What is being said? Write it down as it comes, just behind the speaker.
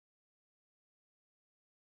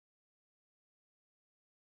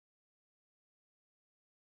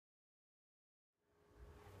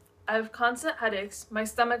I have constant headaches, my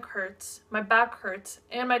stomach hurts, my back hurts,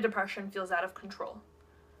 and my depression feels out of control.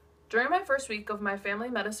 During my first week of my family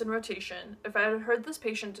medicine rotation, if I had heard this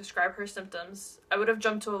patient describe her symptoms, I would have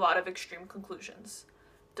jumped to a lot of extreme conclusions.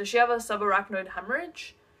 Does she have a subarachnoid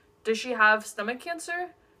hemorrhage? Does she have stomach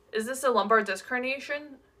cancer? Is this a lumbar disc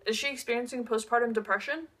herniation? Is she experiencing postpartum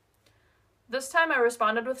depression? This time I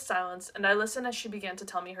responded with silence, and I listened as she began to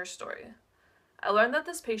tell me her story. I learned that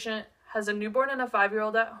this patient has a newborn and a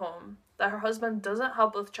 5-year-old at home, that her husband doesn't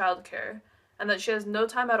help with childcare, and that she has no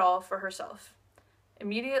time at all for herself.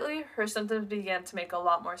 Immediately, her symptoms began to make a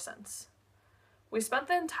lot more sense. We spent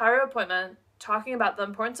the entire appointment talking about the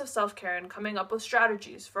importance of self-care and coming up with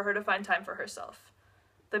strategies for her to find time for herself.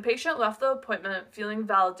 The patient left the appointment feeling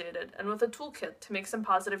validated and with a toolkit to make some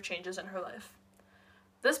positive changes in her life.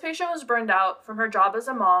 This patient was burned out from her job as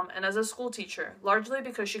a mom and as a school teacher, largely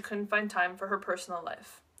because she couldn't find time for her personal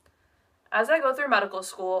life. As I go through medical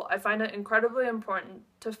school, I find it incredibly important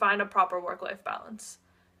to find a proper work-life balance.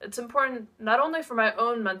 It's important not only for my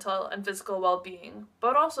own mental and physical well-being,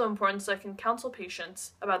 but also important so I can counsel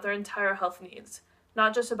patients about their entire health needs,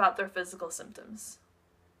 not just about their physical symptoms.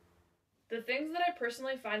 The things that I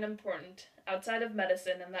personally find important outside of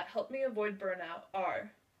medicine and that help me avoid burnout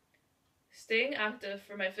are staying active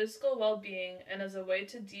for my physical well-being and as a way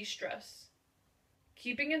to de-stress,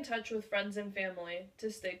 keeping in touch with friends and family to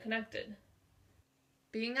stay connected,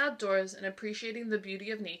 being outdoors and appreciating the beauty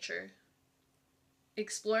of nature,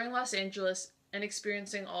 exploring Los Angeles and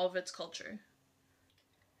experiencing all of its culture,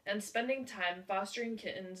 and spending time fostering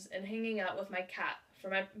kittens and hanging out with my cat for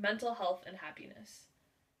my mental health and happiness.